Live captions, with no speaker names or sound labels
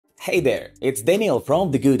Hey there, it's Daniel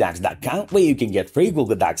from TheGooDocs.com, where you can get free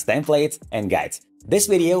Google Docs templates and guides. This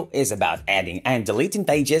video is about adding and deleting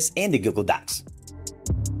pages in the Google Docs.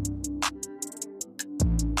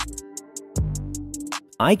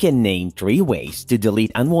 I can name 3 ways to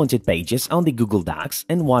delete unwanted pages on the Google Docs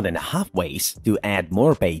and 1.5 ways to add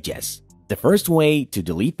more pages. The first way to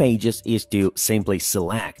delete pages is to simply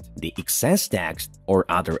select the excess text or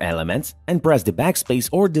other elements and press the backspace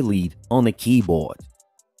or delete on the keyboard.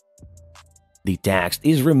 The text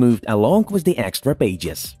is removed along with the extra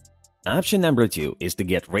pages. Option number 2 is to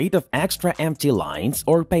get rid of extra empty lines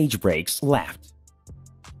or page breaks left.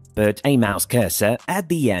 Put a mouse cursor at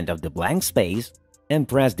the end of the blank space and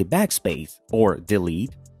press the backspace or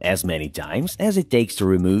delete as many times as it takes to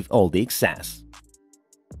remove all the excess.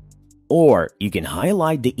 Or you can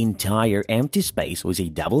highlight the entire empty space with a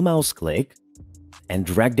double mouse click and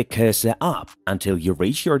drag the cursor up until you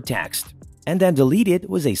reach your text, and then delete it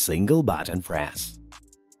with a single button press.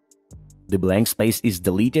 The blank space is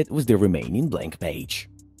deleted with the remaining blank page.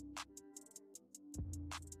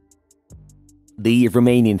 The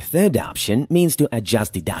remaining third option means to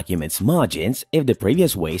adjust the document's margins if the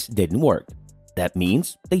previous ways didn't work. That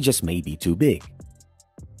means they just may be too big.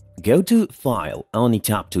 Go to File on the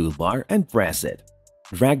top toolbar and press it.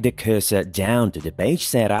 Drag the cursor down to the page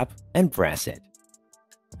setup and press it.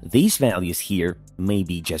 These values here may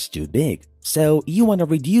be just too big, so you want to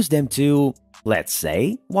reduce them to, let's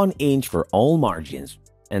say, 1 inch for all margins,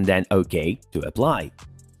 and then OK to apply.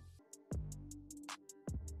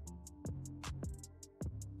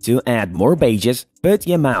 To add more pages, put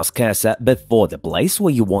your mouse cursor before the place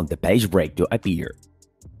where you want the page break to appear.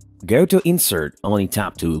 Go to Insert on the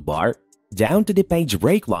top toolbar, down to the page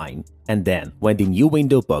break line, and then when the new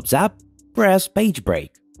window pops up, press Page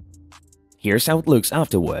Break. Here's how it looks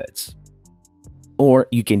afterwards. Or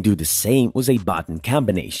you can do the same with a button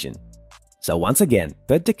combination. So once again,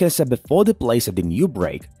 put the cursor before the place of the new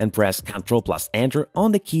break and press Ctrl plus Enter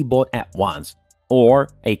on the keyboard at once, or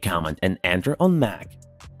a Command and Enter on Mac.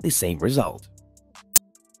 The same result.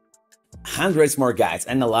 Hundreds more guides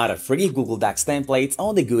and a lot of free Google Docs templates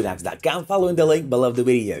on TheGooDocs.com following the link below the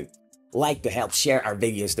video. Like to help share our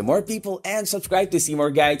videos to more people and subscribe to see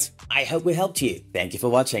more guides. I hope we helped you. Thank you for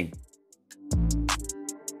watching.